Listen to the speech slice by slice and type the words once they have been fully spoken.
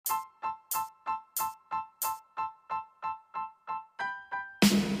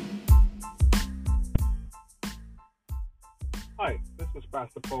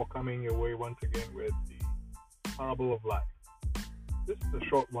Pastor Paul coming your way once again with the parable of life. This is a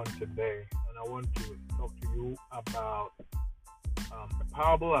short one today, and I want to talk to you about a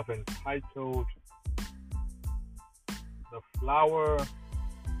parable I've entitled The Flour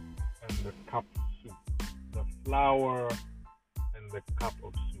and the Cup of Soup. The Flour and the Cup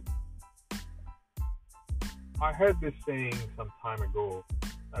of Soup. I heard this saying some time ago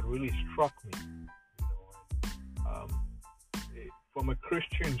that really struck me. From a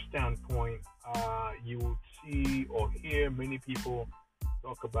Christian standpoint, you would see or hear many people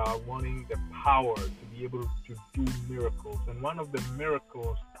talk about wanting the power to be able to do miracles. And one of the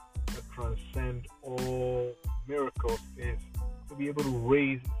miracles that transcend all miracles is to be able to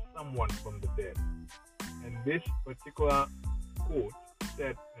raise someone from the dead. And this particular quote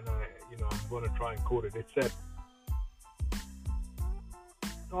said, and I'm going to try and quote it. It said,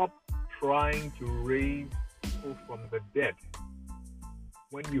 "Stop trying to raise people from the dead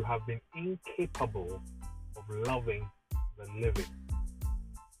when you have been incapable of loving the living."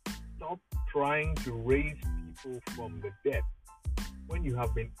 Stop trying to raise people from the dead when you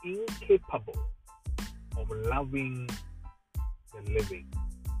have been incapable of loving the living.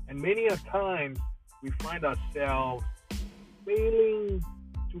 And many a times we find ourselves failing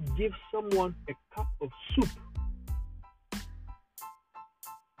to give someone a cup of soup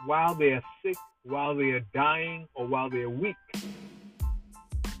while they are sick, while they are dying, or while they are weak.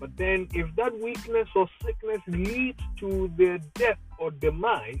 But then if that weakness or sickness leads to their death or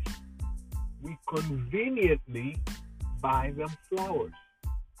demise, we conveniently buy them flowers.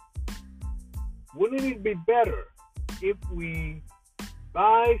 Wouldn't it be better if we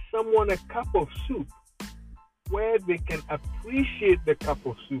buy someone a cup of soup where they can appreciate the cup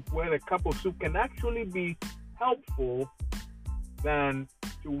of soup, where the cup of soup can actually be helpful, than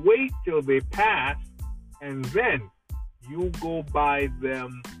to wait till they pass and then you go buy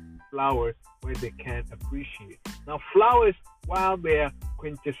them flowers where they can't appreciate. Now, flowers, while they're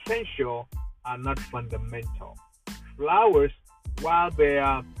quintessential, are not fundamental. Flowers, while they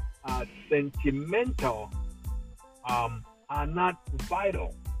are sentimental, are not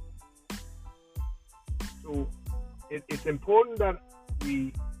vital. So it's important that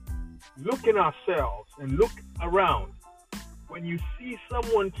we look in ourselves and look around. When you see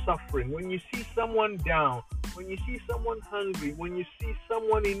someone suffering, when you see someone down, when you see someone hungry, when you see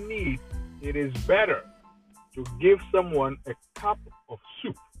someone in need, it is better to give someone a cup of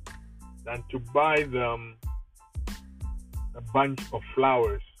soup than to buy them a bunch of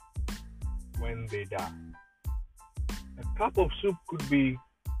flowers when they die. A cup of soup could be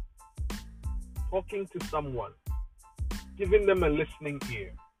talking to someone, giving them a listening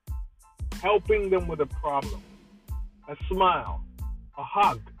ear, helping them with a problem, a smile, a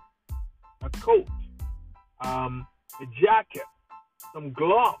hug, a coat, a jacket, some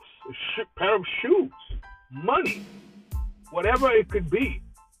gloves, a pair of shoes, money, whatever it could be.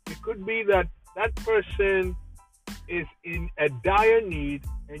 It could be that that person is in a dire need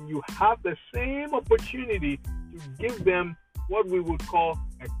and you have the same opportunity to give them what we would call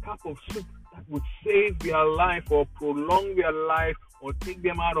a cup of soup that would save their life or prolong their life or take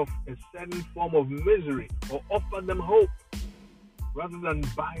them out of a certain form of misery or offer them hope, rather than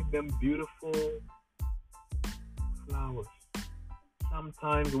buy them beautiful flowers.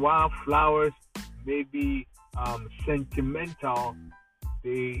 Sometimes while flowers may be sentimental,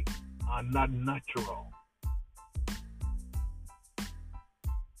 they are not natural.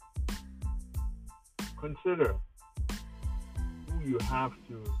 Consider who you have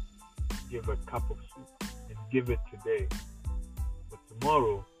to give a cup of soup and give it today. But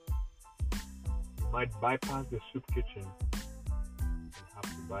tomorrow, you might bypass the soup kitchen and have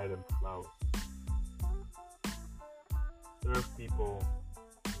to buy them flowers. Serve people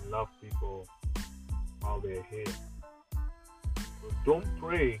and love people while they're here. So don't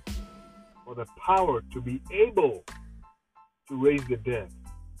pray for the power to be able to raise the dead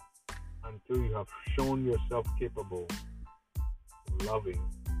until you have shown yourself capable of loving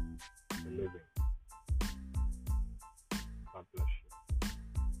the living.